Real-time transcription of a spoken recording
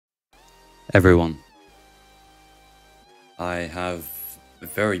Everyone, I have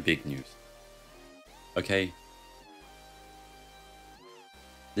very big news. Okay,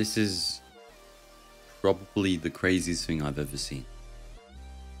 this is probably the craziest thing I've ever seen.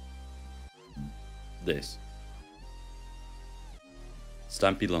 This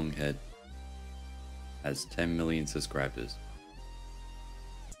Stampylongnose Hit has 10 million subscribers.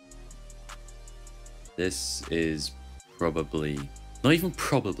 This is probably, not even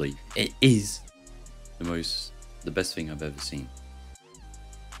probably, it is the best thing I've ever seen.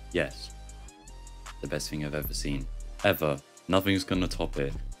 Yes, the best thing I've ever seen. Ever. Nothing's gonna top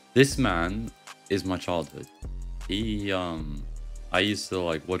it. This man is my childhood. I used to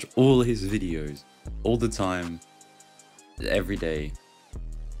like watch all his videos all the time, every day.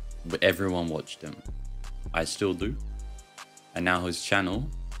 But everyone watched him. I still do. And now his channel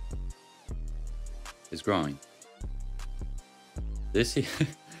is growing. This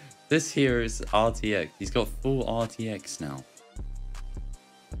here is RTX. He's got full RTX now.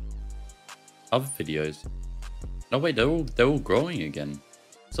 Other videos. No wait, they're all growing again.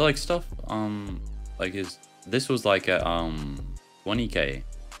 So like stuff like this was like at 20k.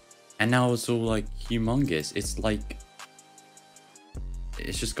 And now it's all like humongous. It's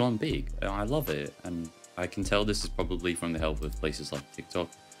just gone big. I love it. And I can tell this is probably from the help of places like TikTok.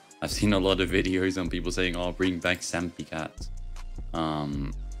 I've seen a lot of videos on people saying, "Oh, bring back Stampy Cat."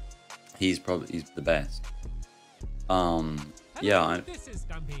 He's the best. Yeah, This is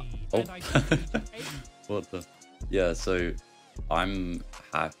Stampy, oh. and I can What the? Yeah, so I'm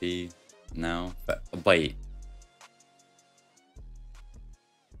happy now. But wait.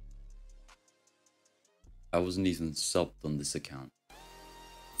 I wasn't even subbed on this account.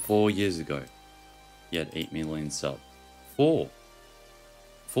 4 years ago, he had 8 million subs. 4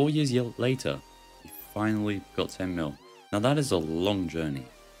 years later, he finally got 10 mil. Now that is a long journey.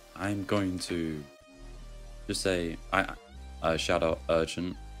 I'm going to just say, shout out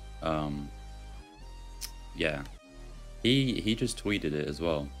Urchin. Yeah, he just tweeted it as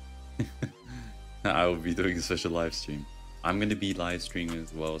well. I will be doing a special live stream. I'm going to be live streaming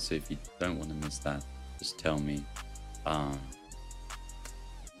as well, so if you don't want to miss that, just tell me.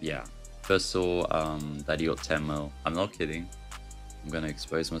 Yeah, first saw that he got 10 mil. I'm not kidding. I'm going to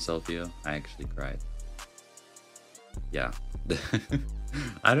expose myself here. I actually cried. Yeah.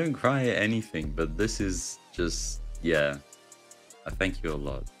 I don't cry at anything, but this is just, yeah. I thank you a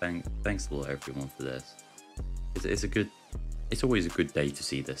lot. Thanks a lot everyone for this. It's always a good day to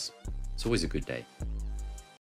see this. It's always a good day.